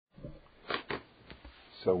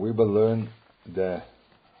So we will learn the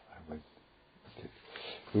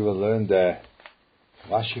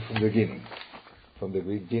Rashi from the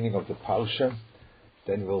beginning of the Parsha.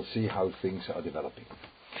 Then we'll see how things are developing.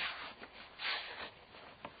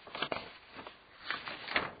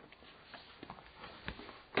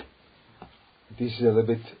 This is a little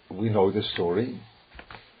bit, we know the story,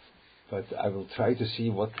 but I will try to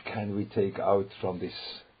see what can we take out from this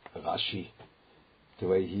Rashi, the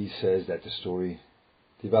way he says that the story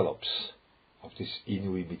develops of this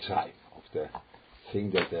Inui Mitzrayim, of the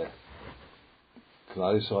thing that the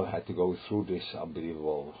Klal Yisrael had to go through this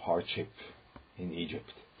unbelievable hardship in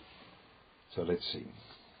Egypt. So let's see.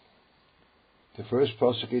 The first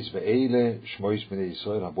pasuk is Ve'ele Shmois Bnei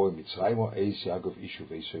Yisrael Haboy Mitzrayim Eis Yaakov Ishu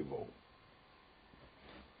Veisoimo.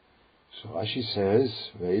 So Rashi says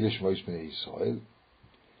Ve'ele Shmois Bnei Yisrael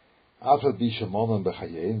After Bishamonon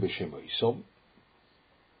Bechayein B'Shem Oisom,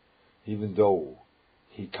 even though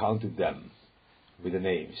he counted them with the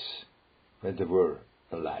names when they were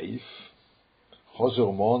alive,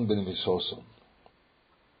 Chozormon Ben Visoson,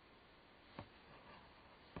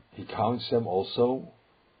 he counts them also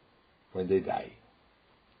when they die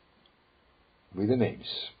with the names.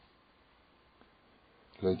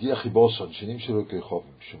 להודיע חיבוסון שנים שלו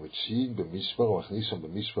כרחובים שמוציאים במספר ומכניסם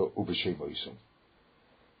במספר ובשם מויסם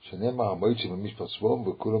שנאמר המויצים במספר צבום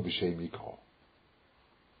וכולם בשם יקרו.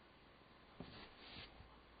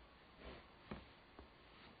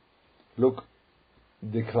 Look,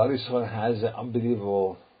 the Klal Yisrael has an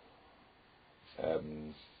unbelievable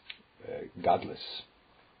gadlus.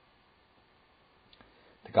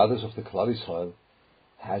 The gadlus of the Klal Yisrael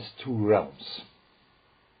has two realms.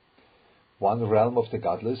 One realm of the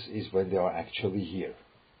gadlus is when they are actually here.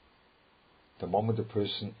 The moment a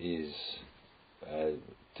person is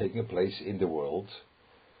taking a place in the world,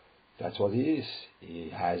 that's what he is. He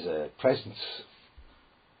has a presence.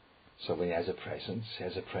 So when he has a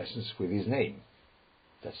presence with his name.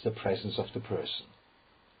 That's the presence of the person.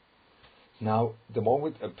 Now, the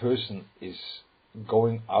moment a person is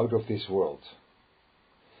going out of this world,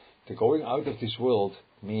 the going out of this world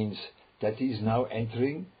means that he is now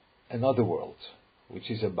entering another world, which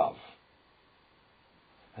is above.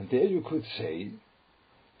 And there you could say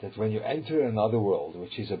that when you enter another world,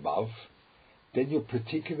 which is above, then your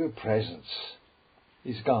particular presence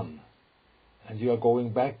is gone. And you are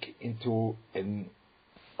going back into a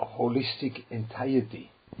holistic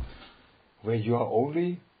entirety, where you are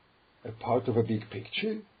only a part of a big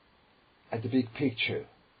picture, and the big picture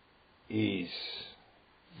is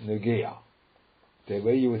Negea. The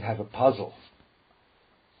way you would have a puzzle,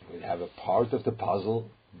 you would have a part of the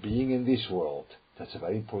puzzle being in this world. That's a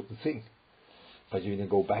very important thing. But when you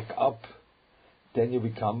go back up, then you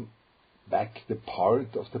become back the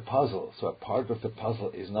part of the puzzle. So a part of the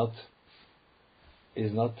puzzle is not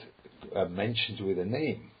mentioned with a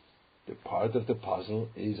name. The part of the puzzle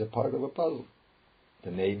is a part of a puzzle.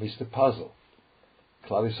 The name is the puzzle.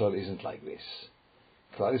 Klal Yisrael isn't like this.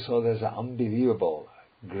 Klal Yisrael has an unbelievable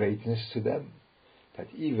greatness to them, that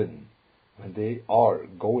even when they are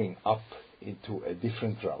going up into a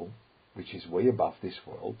different realm, which is way above this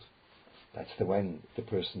world, that's when the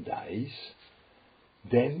person dies,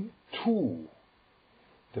 then too,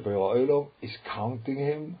 the Be'er Olam is counting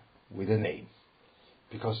him with a name.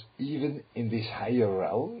 Because even in this higher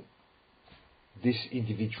realm, this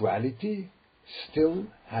individuality still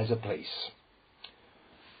has a place.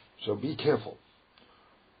 So be careful.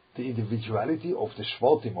 The individuality of the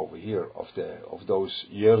Shvatim over here, of those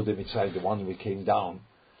Yerde Mitzrayim, the one we came down,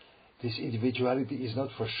 this individuality is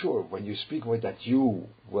not for sure. When you speak about that, you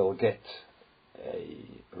will get a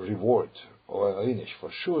reward or a einish.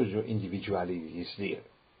 For sure, your individuality is there.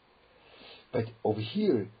 But over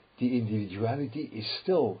here, the individuality is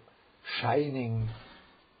still shining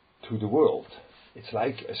to the world. It's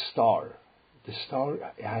like a star. The star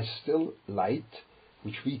has still light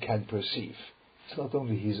which we can perceive. It's not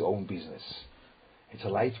only his own business. It's a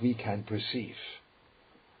light we can perceive.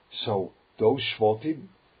 So those Shvatim,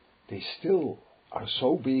 they still are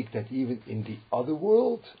so big that even in the other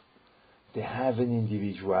world, they have an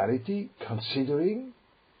individuality considering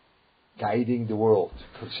guiding the world,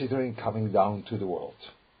 considering coming down to the world.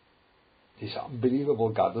 This unbelievable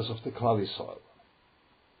goddess of the Klal Yisrael.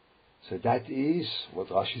 So that is what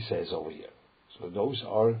Rashi says over here. So those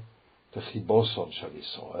are the Chiboson Shal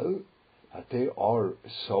Yisrael, that they are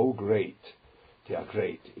so great. They are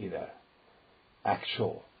great in an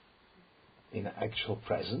actual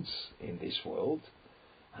presence in this world,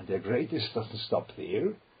 and their greatness doesn't stop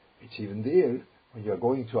there. It's even there when you are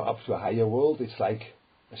going up to a higher world. It's like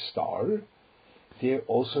a star. There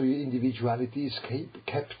also your individuality is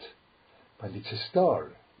kept. but it's a star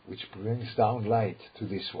which brings down light to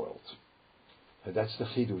this world. And that's the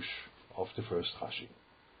chidush of the first Rashi.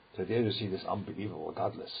 So there you see this unbelievable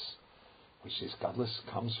godless, which is godless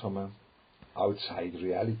comes from an outside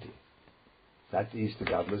reality. That is the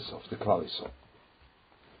godless of the Klal Yisrael.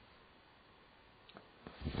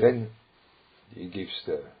 Then he gives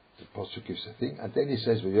the Pasuk gives the thing, and then he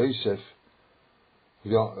says, "V'Yosef,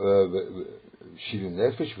 Shivim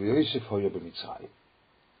Nefesh, v'Yosef hoya b'Mitzrayim."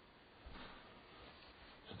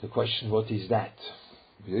 So the question, what is that?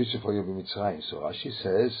 V'Yosef hoya b'Mitzrayim. So Rashi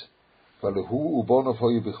says, "V'Lehu u'bonav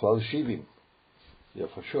hoya b'chlal Shivim." Yeah,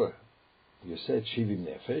 for sure. You said Shivim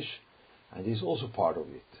Nefesh, and he's also part of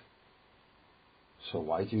it. So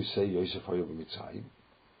why do you say Yosef hoya b'Mitzrayim?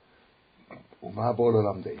 Uma bo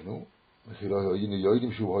l'lamdeinu. We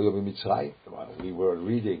were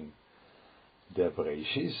reading the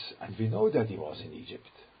Bereshis, and we know that he was in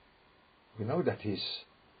Egypt. We know that his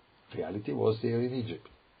reality was there in Egypt.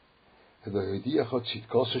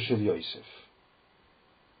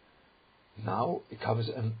 Now it comes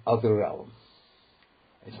another realm.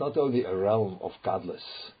 It's not only a realm of godless,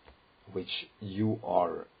 which you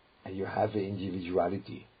are, and you have an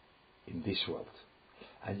individuality in this world.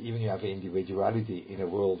 And even you have an individuality in a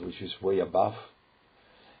world which is way above.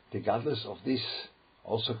 The godless of this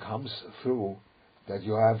also comes through that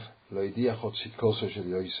you have Loidiachot Sitkoso Shel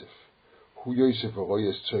Yosef. Who Yosef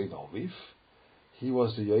Aroyes Tzoin Oviv? He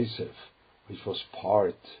was the Yosef which was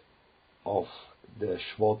part of the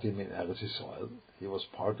Shvotim in Eretz Yisrael. He was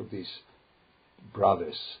part of these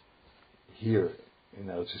brothers here in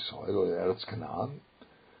Eretz Yisrael or Eretz Canaan.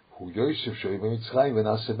 Who Yosef Shoy B'Mitzrayim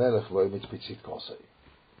V'Naseh Melech V'Omet B'Tzit Kosei.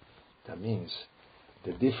 That means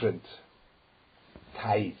the different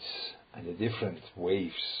tides and the different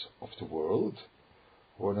waves of the world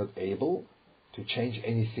were not able to change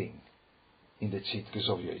anything in the tzidkus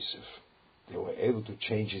of Yosef. They were able to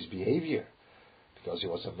change his behavior because he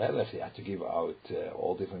was a melech. He had to give out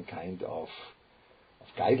all different kind of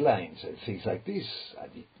guidelines and things like this.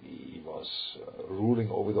 And he was ruling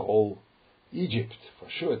over the whole Egypt, for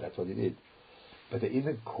sure. That's what he did. But the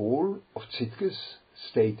inner core of tzidkus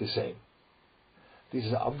stayed the same. This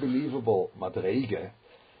is an unbelievable madrege,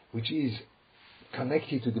 which is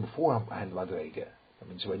connected to the beforehand madrege. That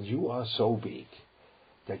means when you are so big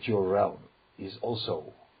that your realm is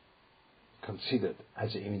also considered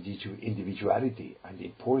as an individuality and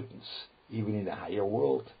importance, even in the higher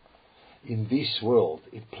world, in this world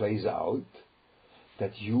it plays out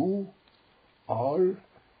that you are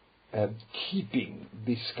keeping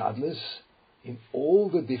this godless in all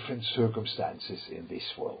the different circumstances in this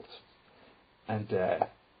world. And the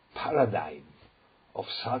paradigm of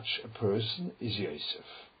such a person is Yosef.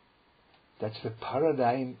 That's the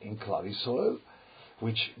paradigm in Klal Yisrael,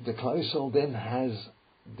 which the Klal Yisrael then has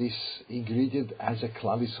this ingredient as a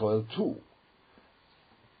Klal Yisrael too.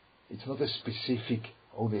 It's not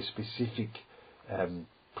only a specific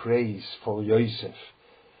praise for Yosef.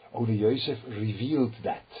 Only Yosef revealed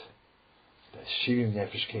that. The Shivim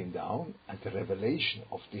Nefesh came down, and the revelation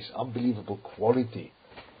of this unbelievable quality,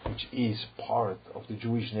 which is part of the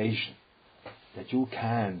Jewish nation, that you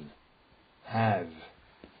can have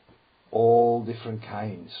all different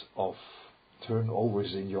kinds of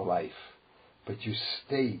turnovers in your life, but you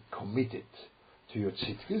stay committed to your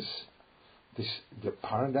tzidkus. The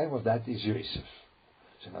paradigm of that is Yosef.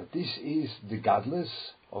 So now this is the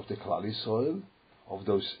godless of the Klal Yisrael, of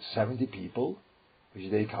those 70 people,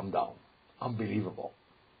 which they come down. Unbelievable.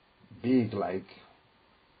 Big, like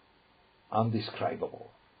undescribable.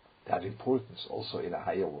 They have importance also in a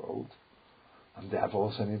higher world. And they have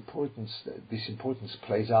also an importance, this importance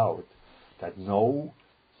plays out that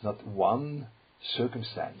not one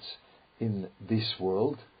circumstance in this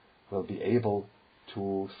world will be able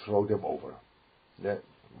to throw them over.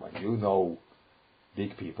 When you know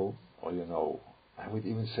big people, or you know, I would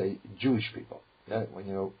even say Jewish people, when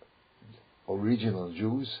you know original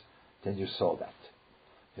Jews, then you saw that.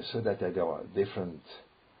 You saw that there were different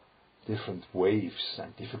waves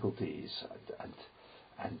and difficulties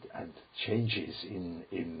and changes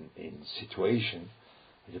in situation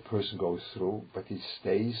that a person goes through, but he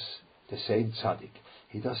stays the same tzaddik.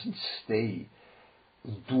 He doesn't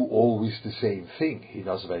do always the same thing. He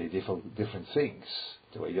does very different things.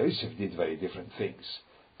 The way Yosef did very different things,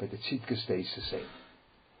 but the tzidka stays the same.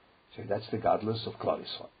 So that's the godless of Klal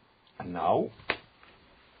Yisrael. And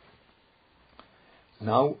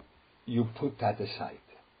now you put that aside.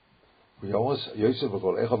 When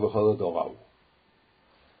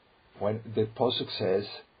the Pasuk says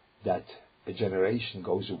that a generation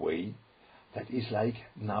goes away, that is like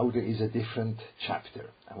now there is a different chapter.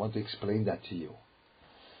 I want to explain that to you.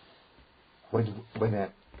 when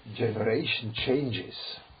a generation changes,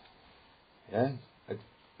 yeah,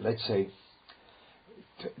 let's say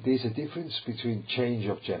there's a difference between change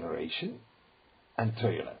of generation and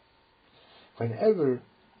Torah. Whenever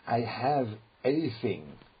I have anything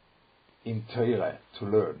in Torah to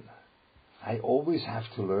learn, I always have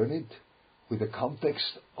to learn it with the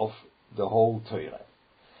context of the whole Torah.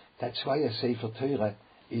 That's why a Sefer Torah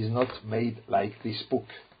is not made like this book,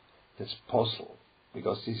 that's puzzle,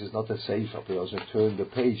 because this is not a Sefer, because you turn the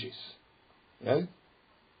pages. Yeah?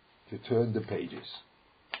 You turn the pages.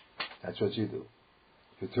 That's what you do.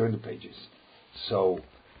 You turn the pages. So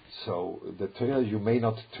the Torah, you may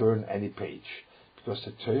not turn any page, because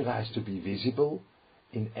the Torah has to be visible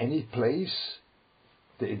in any place,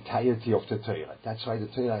 the entirety of the Torah. That's why the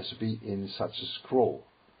Torah has to be in such a scroll,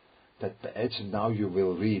 that now you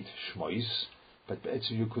will read Shmois, but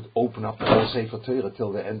you could open up the whole Sefer Torah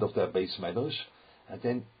till the end of the Beis Medrash, and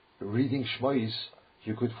then reading Shmois,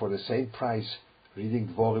 you could for the same price reading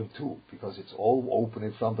Dvorim too, because it's all open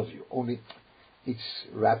in front of you. Only it's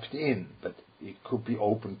wrapped in, but it could be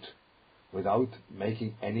opened without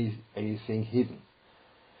making anything hidden.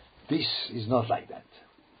 This is not like that.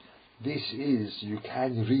 This is, you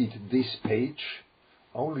can read this page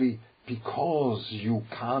only because you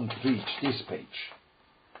can't reach this page.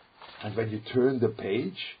 And when you turn the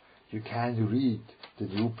page, you can read the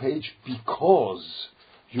new page because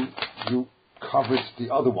you covered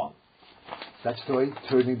the other one. That's the way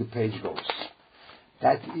turning the page goes.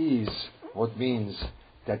 That is what means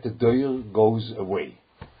that the doyer goes away.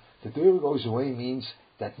 The doyer goes away means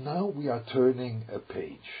that now we are turning a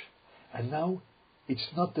page. And now it's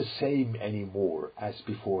not the same anymore as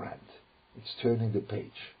beforehand. It's turning the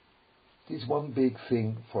page. This is one big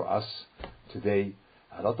thing for us today.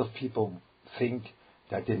 A lot of people think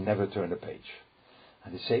that they never turn a page.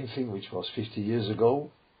 And the same thing which was 50 years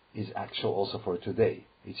ago is actual also for today.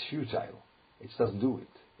 It's futile. It doesn't do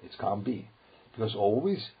it. It can't be. Because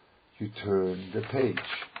always you turn the page.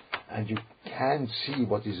 And you can see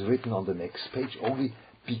what is written on the next page only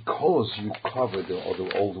because you cover the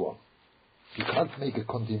old one. You can't make a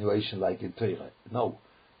continuation like in Torah. No,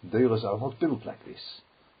 Torahs are not built like this.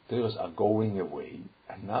 Torahs are going away,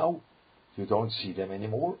 and now you don't see them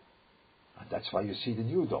anymore, and that's why you see the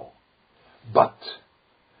new door. But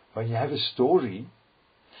when you have a story,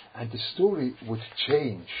 and the story would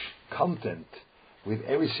change content with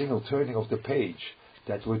every single turning of the page,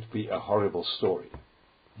 that would be a horrible story.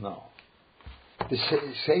 No. The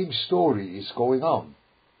same story is going on,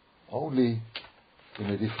 only in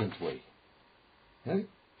a different way. Yeah?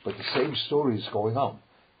 But the same story is going on.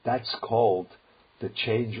 That's called the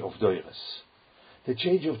change of Doiros. The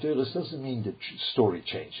change of Doiros doesn't mean the story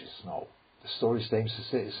changes. No. The story stays the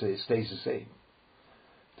same.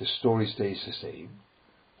 The story stays the same.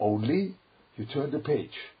 Only you turn the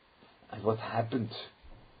page. And what happened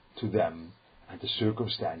to them, and the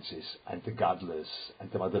circumstances, and the gadlus,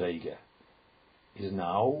 and the madrege, is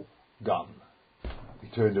now gone. We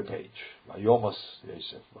turn the page.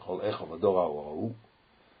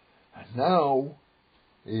 And now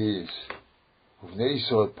is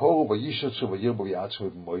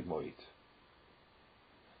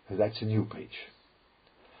and that's a new page.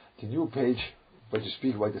 The new page, but you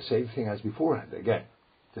speak about the same thing as beforehand. Again,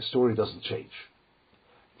 the story doesn't change.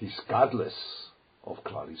 This godless of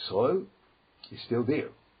Klal Yisrael is still there.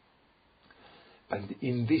 And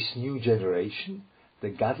in this new generation, the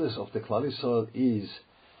godless of the Klal Yisrael is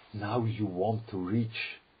now you want to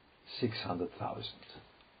reach 600,000.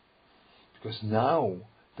 Because now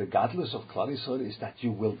the godless of Klal Yisrael is that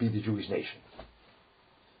you will be the Jewish nation.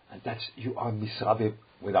 And that's, you are Misrabib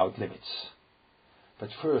without limits. But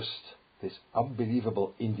first, this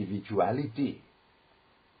unbelievable individuality,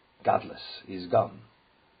 godless, is gone.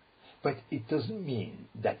 But it doesn't mean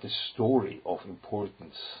that the story of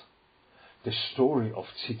importance, the story of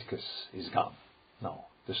Tzidkus is gone. No,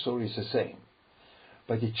 the story is the same.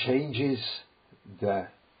 But it changes the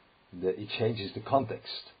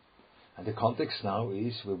context. And the context now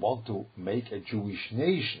is we want to make a Jewish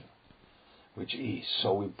nation, which is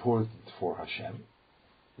so important for Hashem,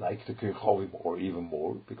 like the Kirchovim or even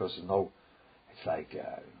more, because it's like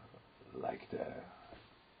the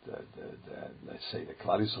let's say the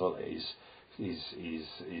Klal Yisrael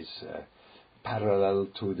is parallel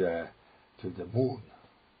to the moon.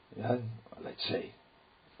 Yeah? Let's say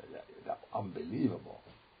unbelievable.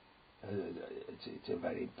 It's a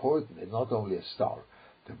very important. It's not only a star.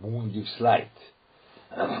 The moon gives light.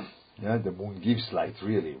 The moon gives light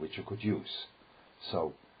really, which you could use.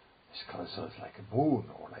 So Klal Yisrael is like a moon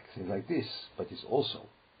or like things like this. But it's also.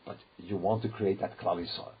 But you want to create that Klal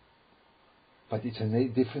Yisrael. but it's a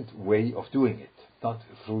different way of doing it, not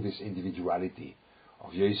through this individuality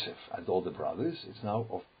of Yosef and all the brothers. It's now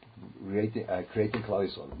of creating Klal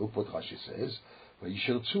Yisrael. Look what Rashi says. So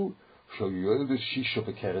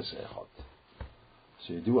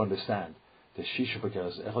you do understand the Shisha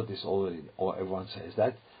Bekeres Echad is already, or everyone says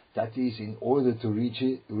that is in order to reach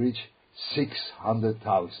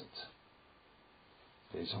 600,000.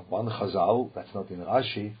 There's one Chazal, that's not in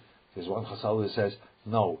Rashi. There's one Chazal that says,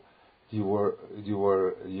 no, you're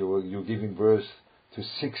giving birth to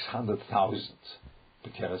 600,000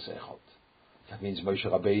 Bekeres Echad. That means Moshe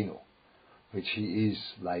Rabbeinu, which he is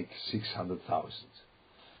like 600,000.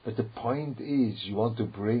 But the point is, you want to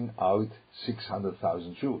bring out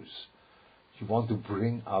 600,000 Jews. You want to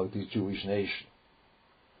bring out the Jewish nation.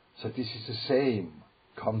 So this is the same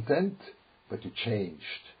content, but you changed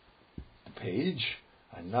the page,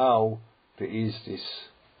 and now there is this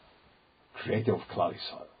creator of Klal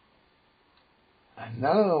Yisrael. And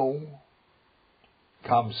now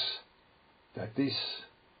comes that the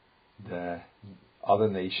other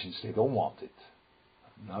nations, they don't want it.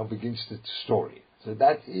 Now begins the story. So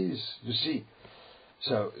that is, you see,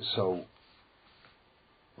 so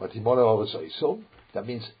what that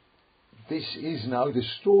means this is now the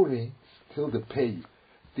story till the pay.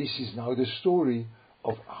 This is now the story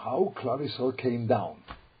of how Klal Yisrael came down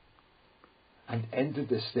and entered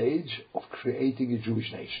the stage of creating a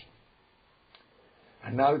Jewish nation.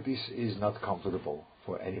 And now this is not comfortable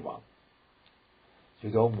for anyone.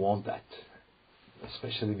 You don't want that,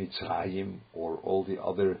 especially Mitzrayim or all the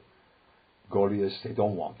other Goliaths. They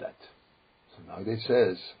don't want that. So now it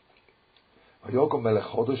says,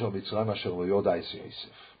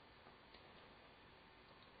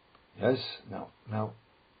 yes, now,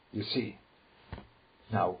 you see,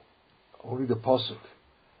 now, only the Pasuk,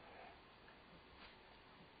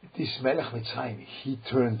 this Melech Mitzrayim, he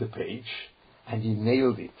turned the page, and he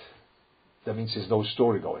nailed it. That means there's no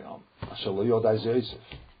story going on.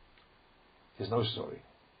 There's no story.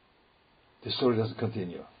 The story doesn't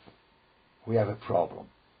continue. We have a problem.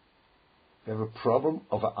 We have a problem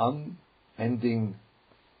of an unending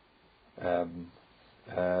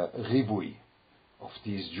ribui of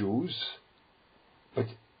these Jews, but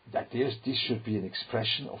that this should be an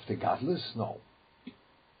expression of the godless? No.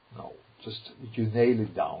 Just you nail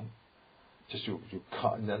it down. Just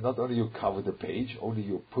not only you cover the page, only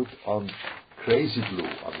you put on crazy glue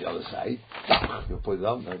on the other side. You put it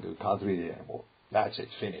on, and you can't read it anymore. That's it,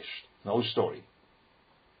 finished. No story.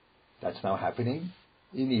 That's now happening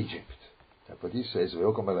in Egypt. That's what he says.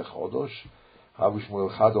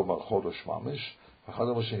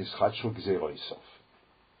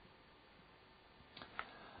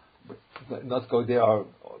 But not go. There are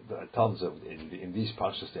tons of in these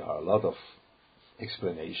parshas. There are a lot of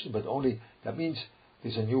explanation, but only that means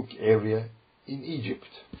there's a new area in Egypt.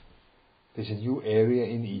 There's a new area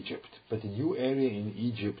in Egypt, but the new area in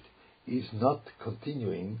Egypt is not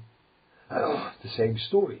continuing the same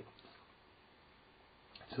story.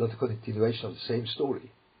 It's not a continuation of the same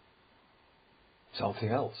story. Something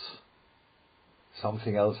else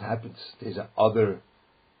happens. There's another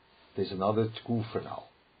tkufa now.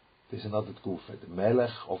 There's another tkufa. The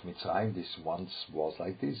Melech of Mitzrayim, this once was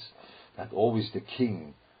like this, that always the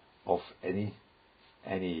king of any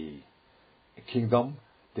kingdom,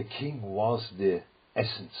 the king was the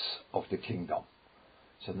essence of the kingdom.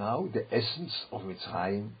 So now the essence of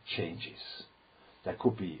Mitzrayim changes. There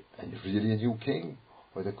could be really a new king,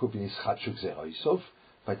 or there could be Nischatshuk Zerah,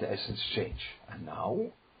 but the essence change. And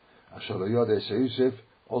now, also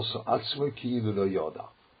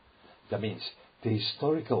that means the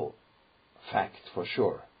historical fact for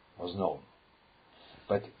sure was known,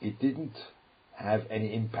 but it didn't have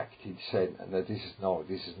any impact. He said that this is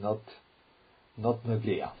not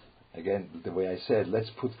Nagea. Again, the way I said, let's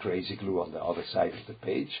put crazy glue on the other side of the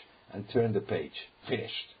page and turn the page.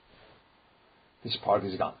 Finished. This part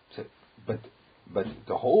is gone. So, but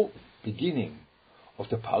the whole beginning of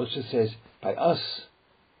the parsha says, by us,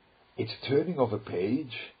 it's turning of a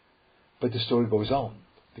page, but the story goes on,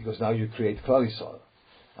 because now you create Klal Yisrael.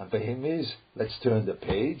 And by him is, let's turn the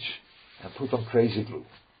page and put on crazy glue.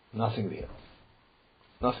 Nothing there.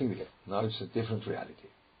 Now it's a different reality.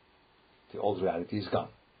 The old reality is gone.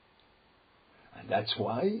 And that's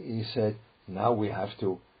why he said, now we have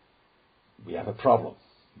a problem.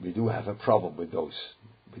 We do have a problem with those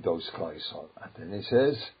Klal Yisrael. And then he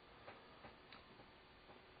says,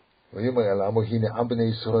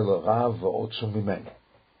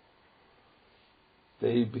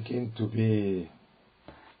 they begin to be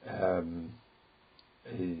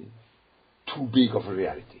too big of a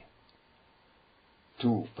reality.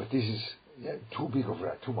 But this is too big of a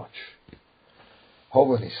reality, too much.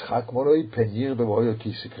 Hoven is Chakmoroi, Penir bevoyo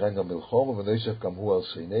ki sekrenga milchom, v'noisef gamhu al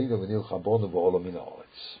seinega, v'nil chabonu v'olam in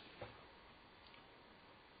haaretz.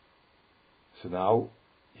 So now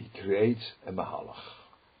he creates a mahalach.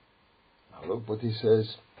 Now look what he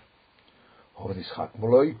says. Hoven is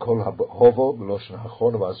Chakmoroi, kol hovo b'loshon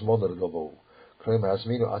hachon v'azmon redovo. Kroim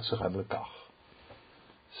hazminu atzechem lekach.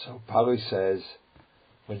 So Paroi says,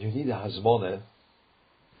 when you need a hazmonah,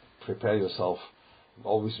 prepare yourself. It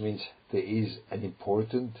always means there is an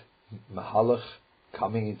important mahalach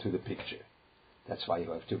coming into the picture. That's why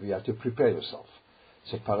you have to prepare yourself.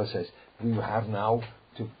 So Paroi says, we have now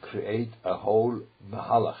to create a whole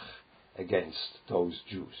mahalach against those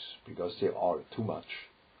Jews, because they are too much.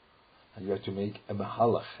 And you have to make a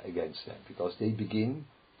mahalach against them, because they begin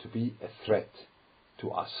to be a threat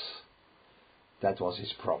to us. That was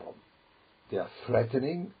his problem. They are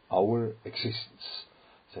threatening our existence.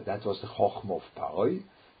 So that was the chokhmah of Paroi,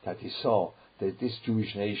 that he saw that this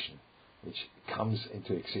Jewish nation, which comes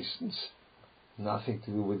into existence, nothing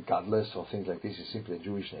to do with godless or things like this, is simply a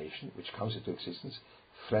Jewish nation, which comes into existence,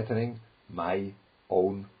 threatening my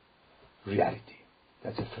own reality.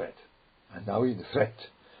 That's a threat. And now he's the threat.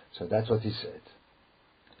 So that's what he said.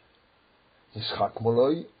 Nishchak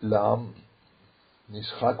moloi lam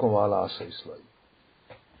nishchak omal asayisloi.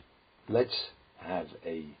 Let's have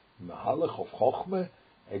a mahalach of chokhmah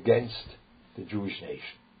against the Jewish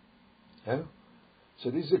nation. Yeah?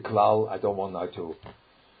 So this is a klal. I don't want now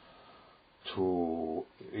to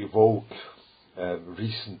evoke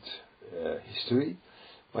recent history,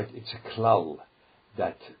 but it's a klal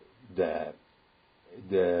that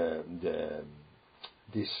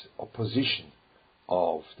this opposition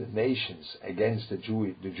of the nations against the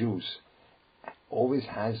Jews always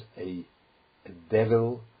has a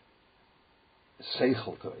devil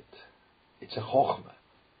seichel to it. It's a chokhmah.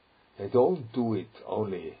 They don't do it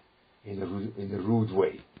only in a rude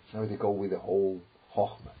way. No, they go with the whole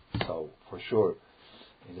chokhmah. So for sure,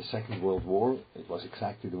 in the Second World War, it was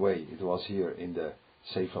exactly the way it was here in the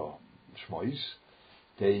Sefer Shmois.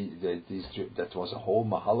 That was a whole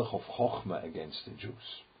mahalach of chokhmah against the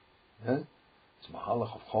Jews. Yeah? It's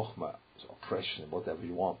mahalach of chokhmah, it's oppression, whatever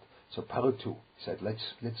you want. So Paroi too said,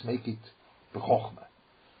 let's make it b'chokhmah,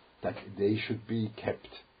 that they should be kept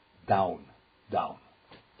down.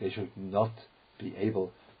 They should not be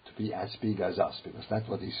able to be as big as us, because that's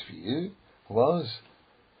what his fear was.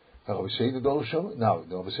 Now, the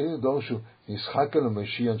Rabbeinu Dorshu Nischakel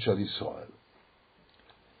Mashiach Shel Yisrael.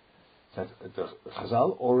 That the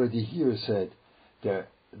Chazal already here said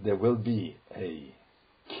there will be a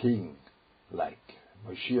king, like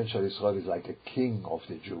Mashiach Shel Yisrael is like a king of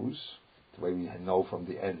the Jews, the way we know from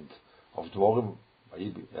the end of Dvorim,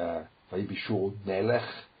 Vayibi Shur Melech,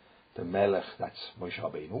 the Melech, that's Moshe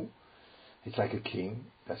Rabbeinu. It's like a king,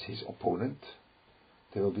 that's his opponent.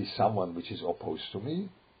 There will be someone which is opposed to me.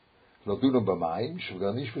 So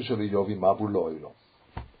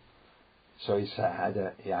he had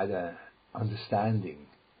a understanding.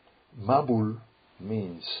 Mabul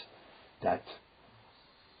means that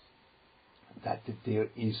there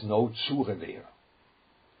is no tzura there.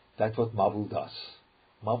 That's what Mabul does.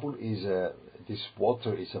 Mabul is this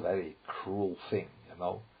water is a very cruel thing, you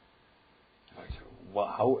know.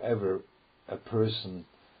 However, a person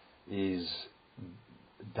is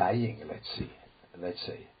dying, let's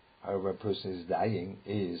say, however a person is dying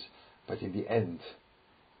but in the end,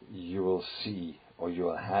 you will see, or you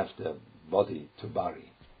will have the body to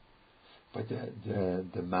bury. But the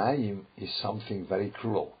Mayim is something very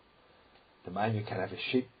cruel. The Mayim, you can have a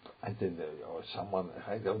ship, and then or someone,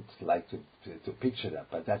 I don't like to picture that,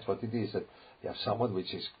 but that's what it is, that you have someone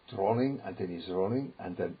which is drowning, and then he's running,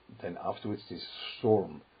 and then afterwards this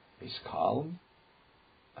storm is calm,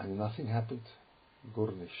 and nothing happened.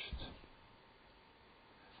 Gar nicht.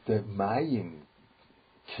 The Mayim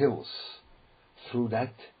kills through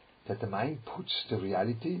that the Mayim puts the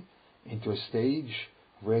reality into a stage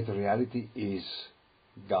where the reality is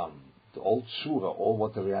gone. The old surah, all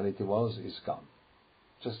what the reality was, is gone.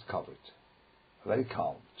 Just covered. Very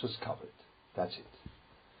calm, just covered. That's it.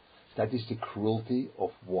 That is the cruelty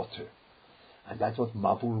of water. And that's what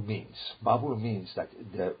Mabul means. Mabul means that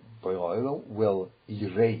the Boi'olam will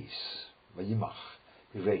erase the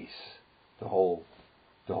whole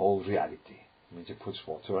reality. It means he puts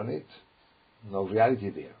water on it, no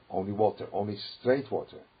reality there, only water, only straight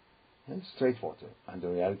water. Straight water, and the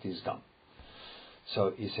reality is gone.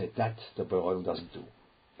 So he said that the Boi'olam doesn't do.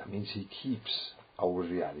 That means he keeps our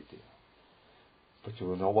reality. But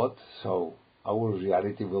you know what? So our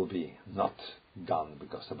reality will be not gone,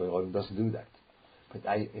 because the Boi'olam doesn't do that. But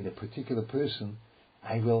in a particular person,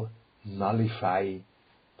 I will nullify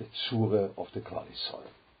the tzura of the Klal Yisrael.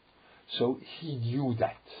 So he knew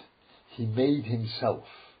that. He made himself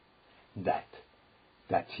that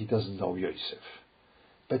he doesn't know Yosef.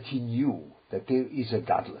 But he knew that there is a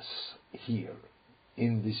godless here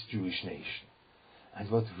in this Jewish nation. And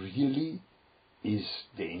what really is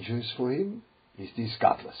dangerous for him is this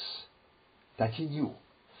godless. That he knew.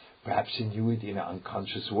 Perhaps he knew it in an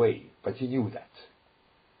unconscious way, but he knew that.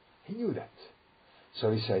 He knew that.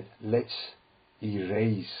 So he said, let's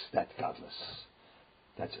erase that godless.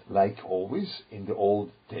 That's like always in the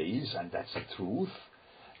old days, and that's the truth.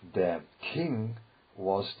 The king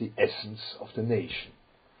was the essence of the nation.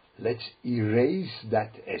 Let's erase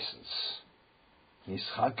that essence.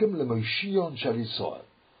 Nischakim leMoshiach shel Yisrael.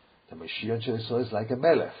 The Moshiach shel Yisrael is like a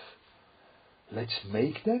melech. Let's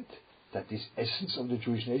make that this essence of the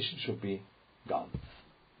Jewish nation should be gone.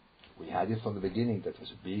 We had it from the beginning. That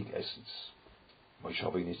was a big essence. Moshe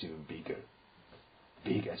Rabbeinu is even bigger.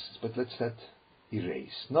 Big essence. But let's not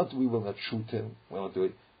erase. Not we will not shoot him. We will not do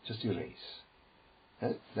it. Just erase.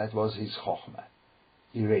 That was his chokhmah.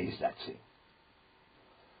 Erase that thing.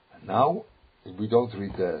 And now, we don't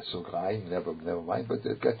read the Sograim, never mind, but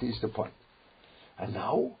that is the point. And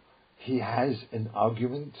now, he has an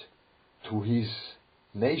argument to his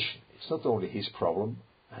nation. It's not only his problem,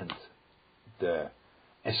 and the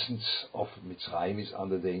essence of Mitzrayim is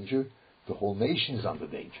under danger, the whole nation is under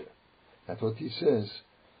danger. That's what he says.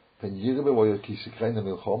 So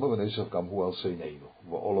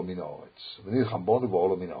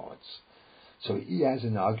he has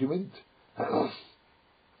an argument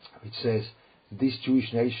which says, this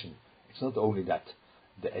Jewish nation, it's not only that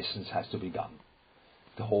the essence has to be gone.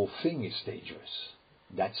 The whole thing is dangerous.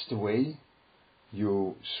 That's the way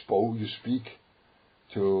you speak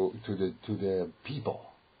to the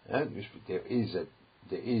people. Yeah? There is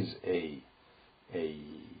a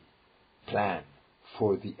plan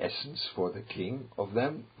for the essence, for the king of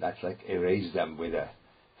them. That's like erase them with a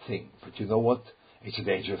thing. But you know what? It's a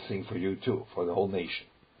dangerous thing for you too, for the whole nation.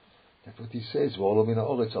 That's what he says.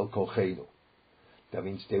 That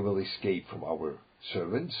means they will escape from our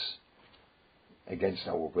servants against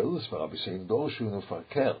our wills.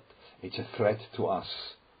 It's a threat to us.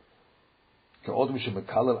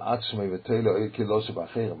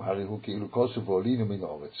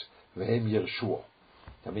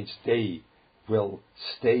 That means they will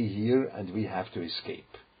stay here and we have to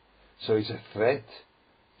escape. So it's a threat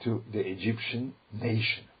to the Egyptian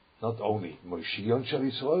nation. Not only Moshiach shel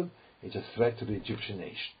Yisrael, it's a threat to the Egyptian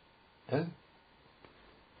nation. Eh?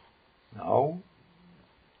 Now,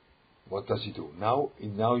 what does he do? Now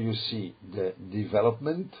you see the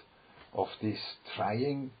development of this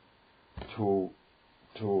trying to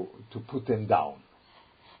put them down.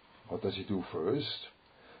 What does he do first?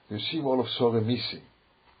 You see all of Soreh Missing.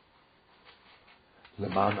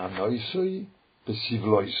 Leman anoisoi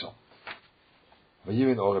besivloisom.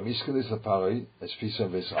 V'yivin Oreh Miskenes leparoi espisam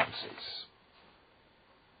vesramses.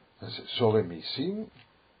 Soreh Missing.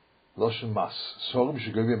 Loshen mas. Sorim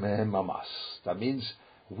shegavim mehem mamas. That means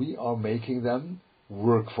we are making them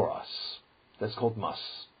work for us. That's called mas.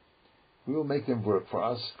 We will make them work for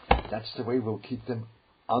us. That's the way we'll keep them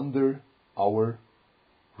under our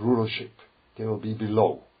rulership. They will be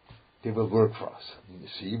below. They will work for us. You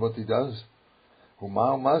see what he does?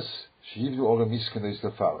 Humar mas shivdu Oreh Miskenes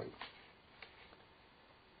leparoi.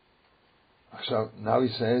 Now he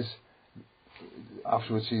says,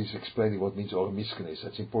 afterwards he is explaining what means Oreh Miskenes.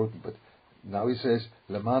 That's important. But now he says,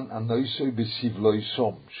 Leman anoisoi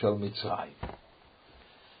besivloisom shel Mitzrayim.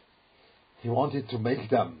 He wanted to make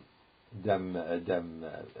them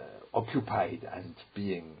occupied and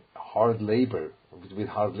being hard labor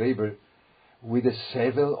with a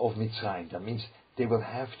sevel of Mitzrayim. That means they will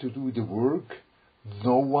have to do the work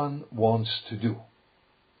no one wants to do.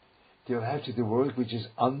 They will have to do work which is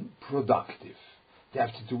unproductive. They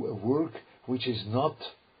have to do a work which is not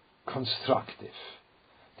constructive.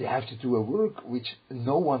 They have to do a work which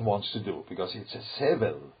no one wants to do, because it's a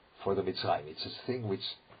sevel for the Mitzrayim. It's a thing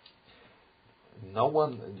which no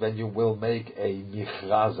one, when you will make a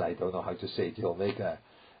michraz, I don't know how to say it, you'll make an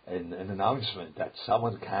announcement that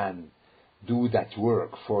someone can do that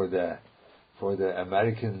work for the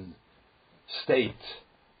American state,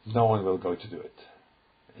 no one will go to do it.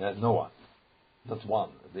 No one. Not one.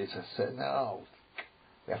 They say, no,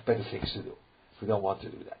 we have better things to do. We don't want to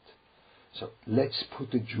do that. So let's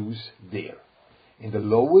put the Jews there, in the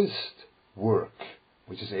lowest work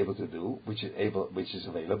which is able to do, which is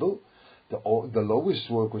available, the lowest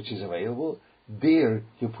work which is available. There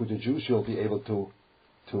you put the Jews, you'll be able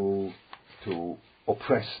to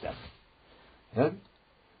oppress them. Yeah?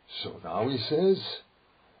 So now he says,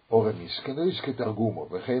 Ore miskeneus ketargumo,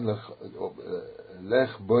 v'chein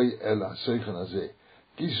lech boy el ha-seichen hazeh.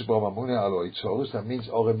 Kis bo mamune alo itzoros, that means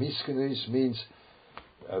ore miskeneus means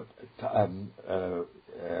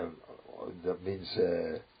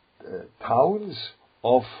towns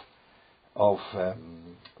of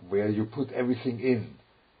where you put everything in,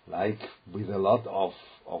 like with a lot of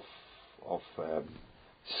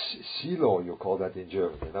silo, you call that in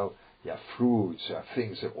German. You have fruits, you have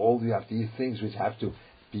things. All you have these things which have to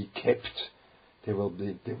be kept. There will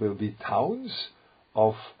be towns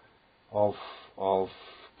of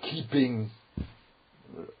keeping.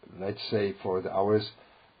 Let's say for ours,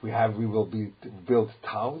 we will be built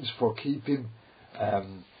towns for keeping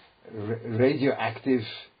radioactive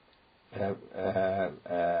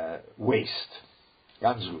waste.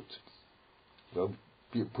 Ganz gut. Well,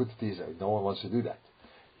 put these out. No one wants to do that.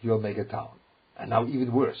 You'll make a town. And now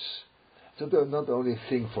even worse. So they're not only a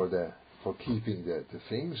thing for keeping the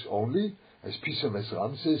things only, as Pisa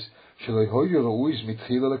Mesran says,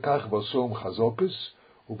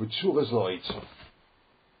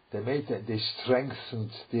 they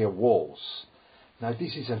strengthened their walls. Now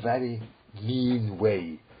this is a very mean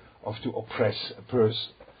way to oppress a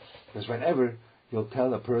person. Because whenever you'll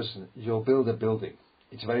tell a person, you'll build a building.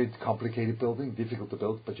 It's a very complicated building, difficult to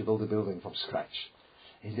build, but you build a building from scratch.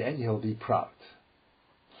 In the end, he'll be proud.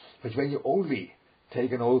 But when you only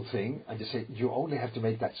take an old thing and you say, you only have to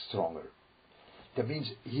make that stronger, that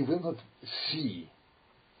means he will not see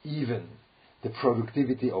even the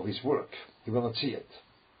productivity of his work. He will not see it.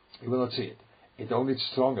 He will not see it. It only is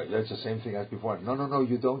stronger. That's the same thing as before. No,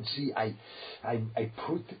 you don't see. I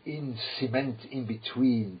put in cement in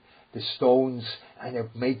between the stones and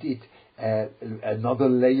I've made it another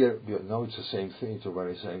layer. No, it's the same thing. It's the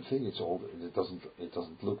very same thing. It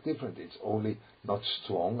doesn't look different. It's only not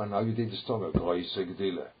strong. And now you did the stronger.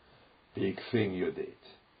 Big thing you did.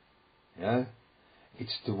 Yeah,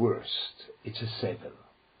 it's the worst. It's a sevel.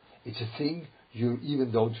 It's a thing you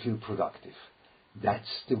even don't feel productive.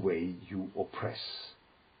 That's the way you oppress.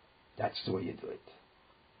 That's the way you do it.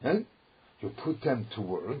 Yeah? You put them to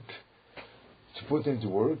work. To put them to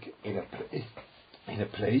work in a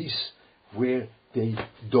place where they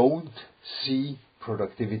don't see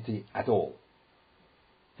productivity at all.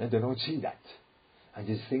 And they don't see that. And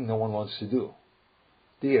this thing no one wants to do.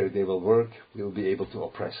 There they will work, we'll be able to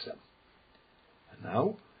oppress them. And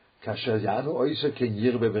now,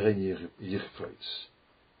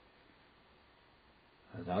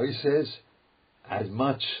 and now he says, as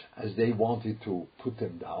much as they wanted to put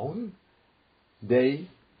them down, they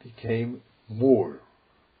became more.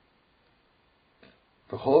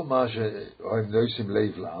 He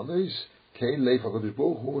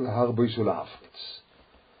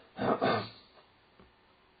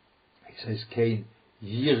says, Kein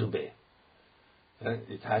Yirbe.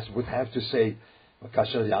 Would have to say,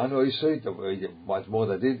 what more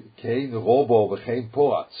than did, Kein Robo, Kein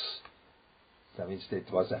Poats. That means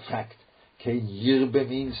it was a fact. Kein Yirbe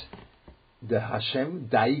means the Hashem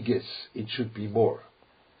Daiges, it should be more.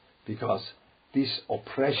 Because this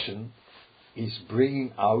oppression is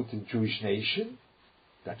bringing out the Jewish nation.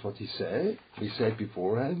 That's what he said. He said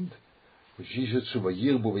beforehand. Beforehand,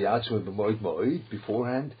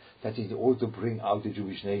 that in order to bring out the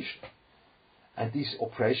Jewish nation. And this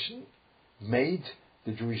oppression made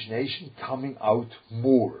the Jewish nation coming out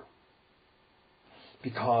more.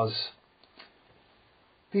 Because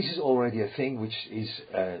this is already a thing which is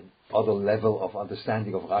another level of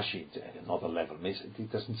understanding of Rashi. Another level. It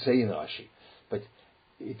doesn't say in Rashi. But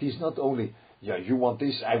it is not only, you want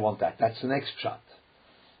this, I want that. That's the next shot.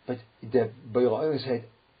 But the Be'er said,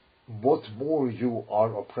 what more you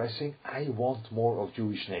are oppressing, I want more of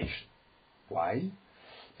Jewish nation. Why?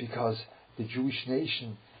 Because the Jewish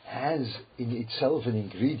nation has in itself an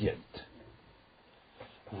ingredient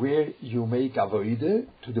where you make avodah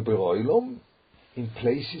to the Be'er in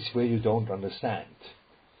places where you don't understand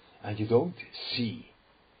and you don't see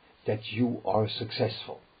that you are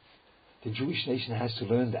successful. The Jewish nation has to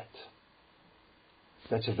learn that.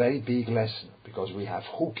 That's a very big lesson because we have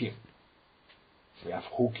chukim. We have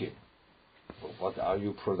chukim. Well, what are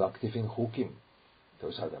you productive in chukim?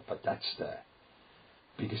 But that's the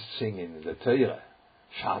biggest thing in the Torah.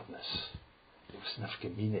 Shadness. It's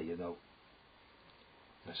nafkamina,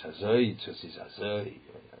 It's a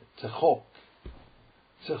chok.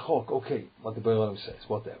 It's a chok. Okay, what the Be'er says,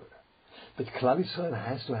 whatever. But Klal Yisrael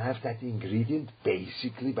has to have that ingredient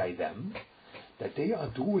basically by them, that they are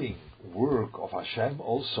doing work of Hashem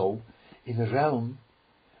also in a realm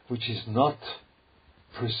which is not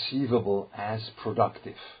perceivable as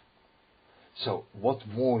productive. So what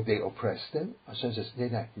more they oppress them, Hashem says,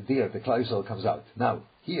 there the Klal Yisrael comes out. Now,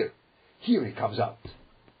 Here he comes out.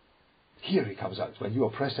 Here he comes out. When you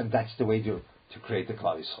oppress them, that's the way to create the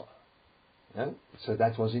Klal Yisrael. Yeah? So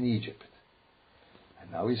that was in Egypt.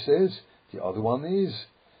 And now he says, the other one is,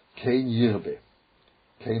 Kein Yirbe.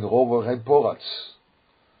 Kein Rover and Poratz.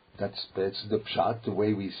 That's the pshat, the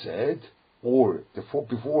way we said, or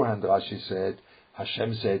beforehand Rashi said,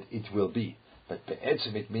 Hashem said, it will be. But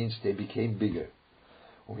be'etzem it means they became bigger.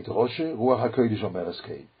 Umit Roshe, Ruach HaKodesh Omer es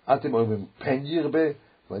Kein. Atem omim pen yirbe,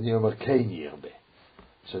 v'ani omer kein yirbe.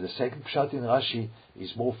 So the second pshat in Rashi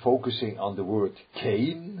is more focusing on the word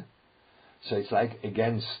Kein. So it's like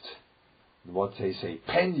against what they say,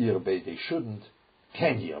 pen yirbe, they shouldn't,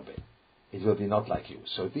 ken yirbe. It will be not like you.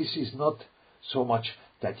 So this is not so much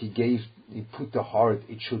that he put the heart,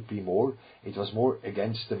 it should be more. It was more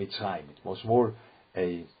against the Mitzrayim. It was more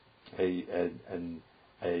a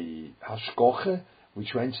hashkoche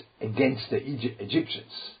which went against the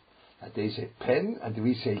Egyptians. And they say pen and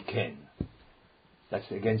we say ken. That's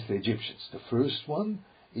against the Egyptians. The first one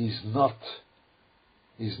is not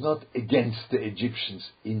against the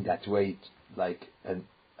Egyptians in that way, like an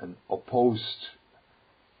opposed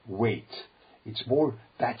weight. It's more,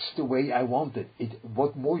 that's the way I want it.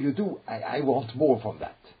 What more you do, I want more from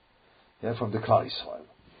that. Yeah, from the Klal Yisrael.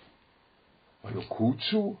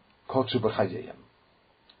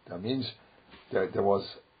 That means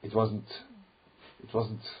it wasn't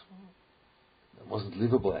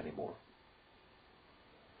livable anymore.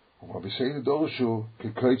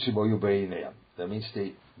 That means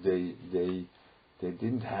they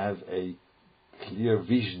didn't have a clear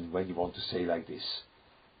vision, when you want to say like this.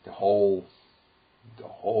 The whole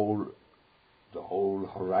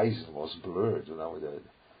horizon was blurred. You know, the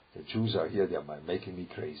Jews are here; they are making me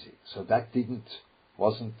crazy. So that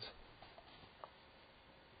wasn't.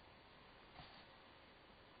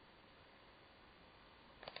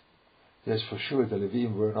 Yes, for sure, the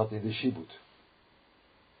Levim were not in the Shibud.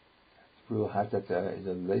 We will have that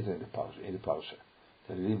later in the parsha.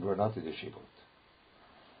 The Levim were not in the Shibud.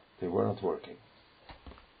 They were not working.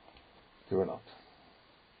 They were not.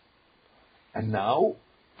 And now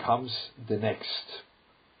comes the next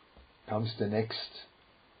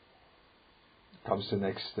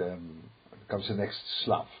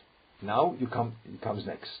slav. Now it comes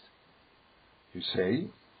next. You say,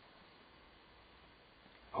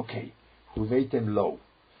 okay, we made them low.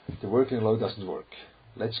 The working low doesn't work.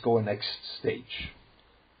 Let's go a next stage.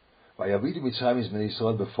 Vayavidu Mitzrayim is Bnei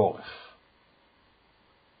Yisrael beforech.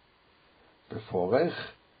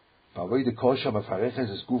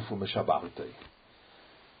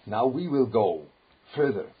 Now we will go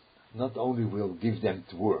further. Not only will give them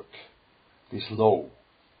to work, this law,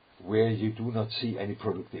 where you do not see any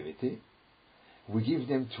productivity, we give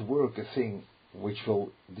them to work a thing which will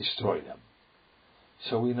destroy them.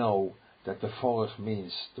 So we know that the forech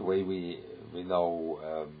means, the way we know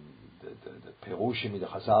the Perushim in the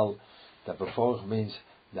Chazal, that the forech means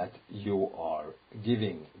that you are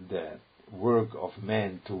giving the work of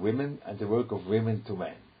men to women and the work of women to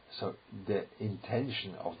men. So the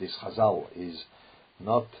intention of this Chazal is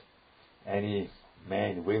not any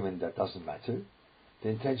men, women, that doesn't matter. The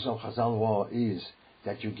intention of Chazal is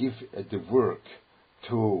that you give the work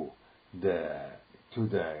to the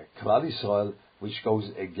Klal Yisrael, which goes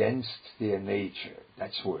against their nature.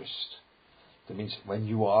 That's worst. That means when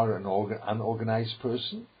you are an unorganized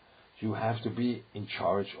person, you have to be in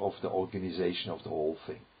charge of the organization of the whole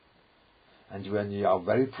thing. And when you are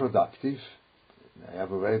very productive, you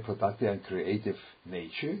have a very productive and creative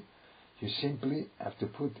nature, you simply have to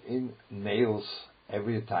put in nails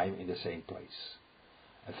every time in the same place.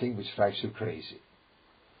 A thing which drives you crazy.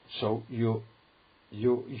 So you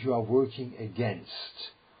are working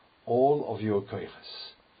against all of your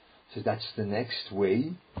koiches. So that's the next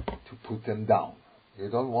way to put them down. You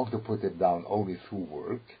don't want to put them down only through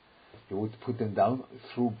work. You would put them down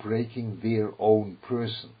through breaking their own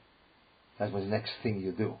person. That was the next thing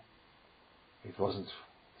you do. It wasn't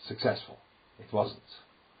successful. It wasn't.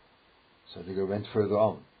 So they went further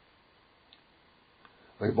on.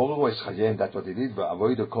 That's what he did.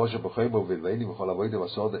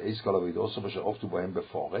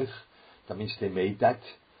 That means they made that.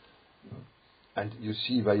 And you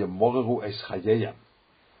see, now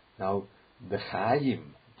the chayim,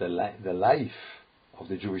 the life of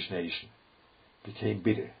the Jewish nation, became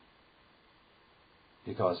bitter.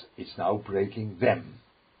 Because it's now breaking them.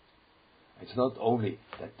 It's not only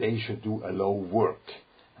that they should do a low work,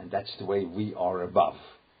 and that's the way we are above.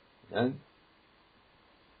 Yeah?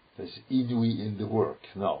 There's inui in the work.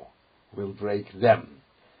 No, we'll break them.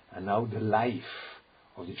 And now the life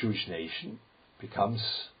of the Jewish nation becomes,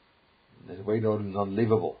 in a way,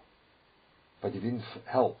 non-livable. but it didn't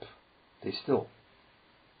help. They still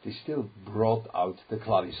brought out the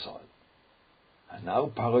Klal Yisrael. And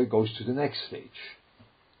now Paroi goes to the next stage.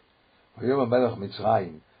 Vayom HaMelech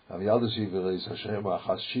Mitzrayim, V'Yaldas Ivreis Hashem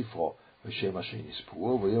Achas Shifro, V'Shem Hashem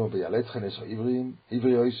Yispur, Vayom V'Yaletchen Es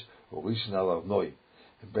HaIvriyos, V'Rishon Alav Noim,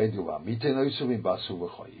 V'Bedu V'Amiten Oisu V'Basu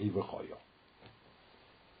V'Choyo.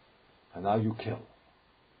 And now you kill.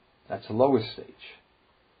 That's the lowest stage.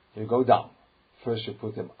 You go down. First you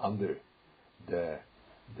put them under the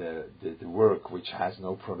work which has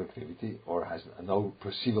no productivity or has no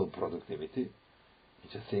perceivable productivity.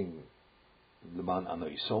 It's a thing, Leman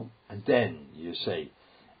Anoisom. And then you say,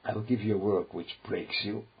 I will give you a work which breaks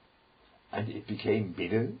you. And it became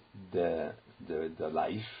bitter. The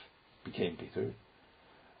life became bitter.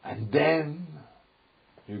 And then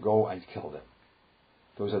you go and kill them.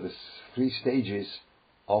 Those are the three stages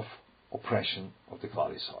of oppression of the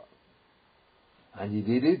Klal Yisrael. And he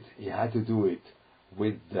did it. He had to do it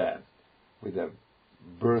with the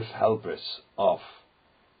birth helpers of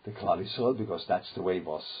the Klal Yisrael, because that's the way it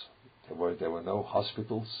was. There were no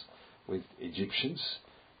hospitals with Egyptians.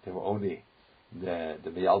 There were only the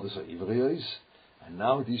Miyaldas or Ivriyos. And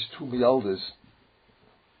now these two Miyaldas,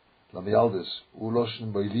 La Miyaldas,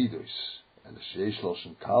 Uloshen Boilidos, and the Sheyesh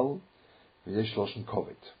Loshen Kal, V'yesh Loshen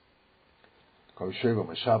Kovet. Kol Sheva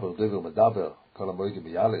Meshaber Dever Medaber, Kol HaMoedim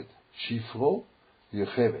Miyalet, Shifro,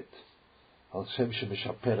 Yechevet, Al Shem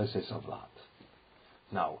Shemeshaperes Es Avlad.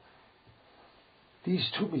 Now, these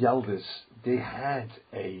two Miyaldas, they had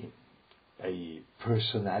a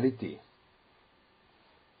personality.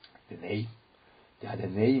 They had a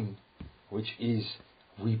name which is,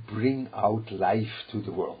 we bring out life to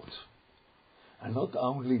the world. And not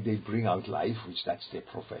only they bring out life, which that's their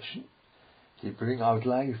profession, they bring out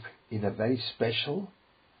life in a very special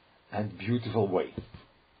and beautiful way.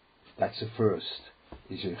 That's the first.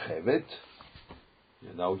 Is Yechevet.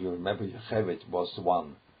 You remember Yechevet was the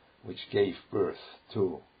one which gave birth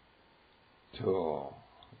to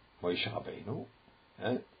Moshe Rabbeinu.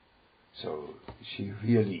 So she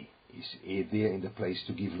really is there in the place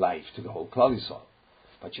to give life to the whole Klal Yisrael.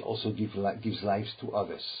 But she also gives life to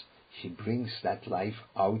others. She brings that life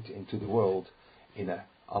out into the world in an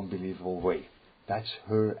unbelievable way. That's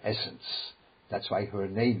her essence. That's why her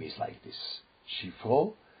name is like this.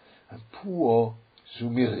 Shifro and Puo zu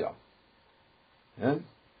Miriam.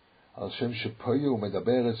 Al Shem shepoyu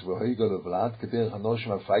medaberes v'hoiga levlad keder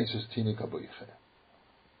hanoshim afaisus tinik aboiche.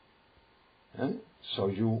 So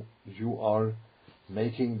you are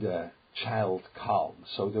making the child calm.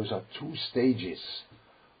 So those are two stages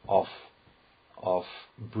of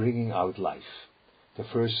bringing out life. The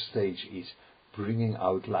first stage is bringing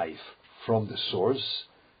out life from the source,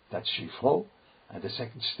 that's Shifro, and the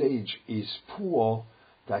second stage is Puo,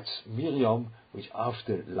 that's Miriam, which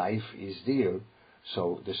after life is there,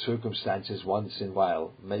 so the circumstances once in a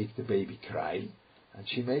while make the baby cry, and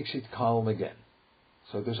she makes it calm again.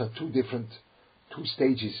 So those are two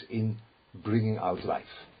stages in bringing out life.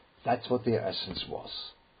 That's what their essence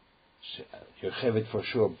was. Yocheved for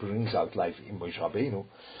sure brings out life in Moshe Rabbeinu,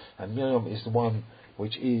 and Miriam is the one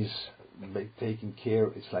which is taking care.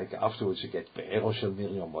 It's like afterwards you get Be'ero Shel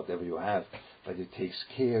Miriam, whatever you have, but it takes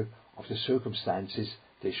care of the circumstances.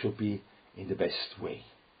 They should be in the best way.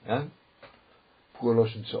 Yeah?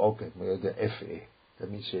 The F.A.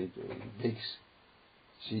 That means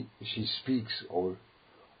she speaks or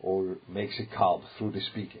makes it calm through the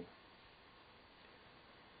speaking.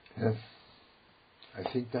 Yeah. I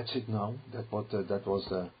think that's it now. That was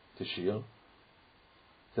the shir.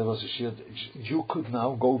 That was the shir. You could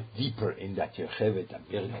now go deeper in that Yocheved and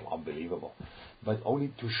Miriam, unbelievable, but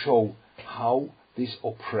only to show how this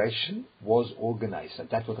oppression was organized, and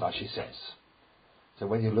that's what Rashi says. So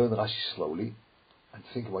when you learn Rashi slowly and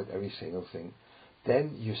think about every single thing,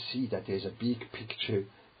 then you see that there's a big picture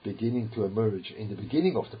beginning to emerge in the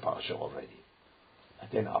beginning of the parsha already, and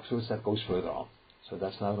then afterwards that goes further on. So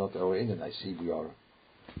that's now not our end, and I see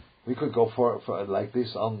we could go for like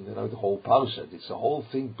this on the whole parsha. It's the whole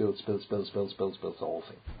thing builds the whole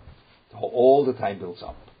thing. All the time builds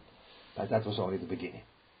up. But that was only the beginning.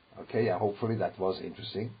 Okay, hopefully that was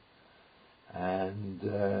interesting. And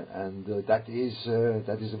that is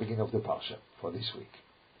the beginning of the parsha for this week.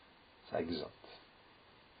 Sei gesund.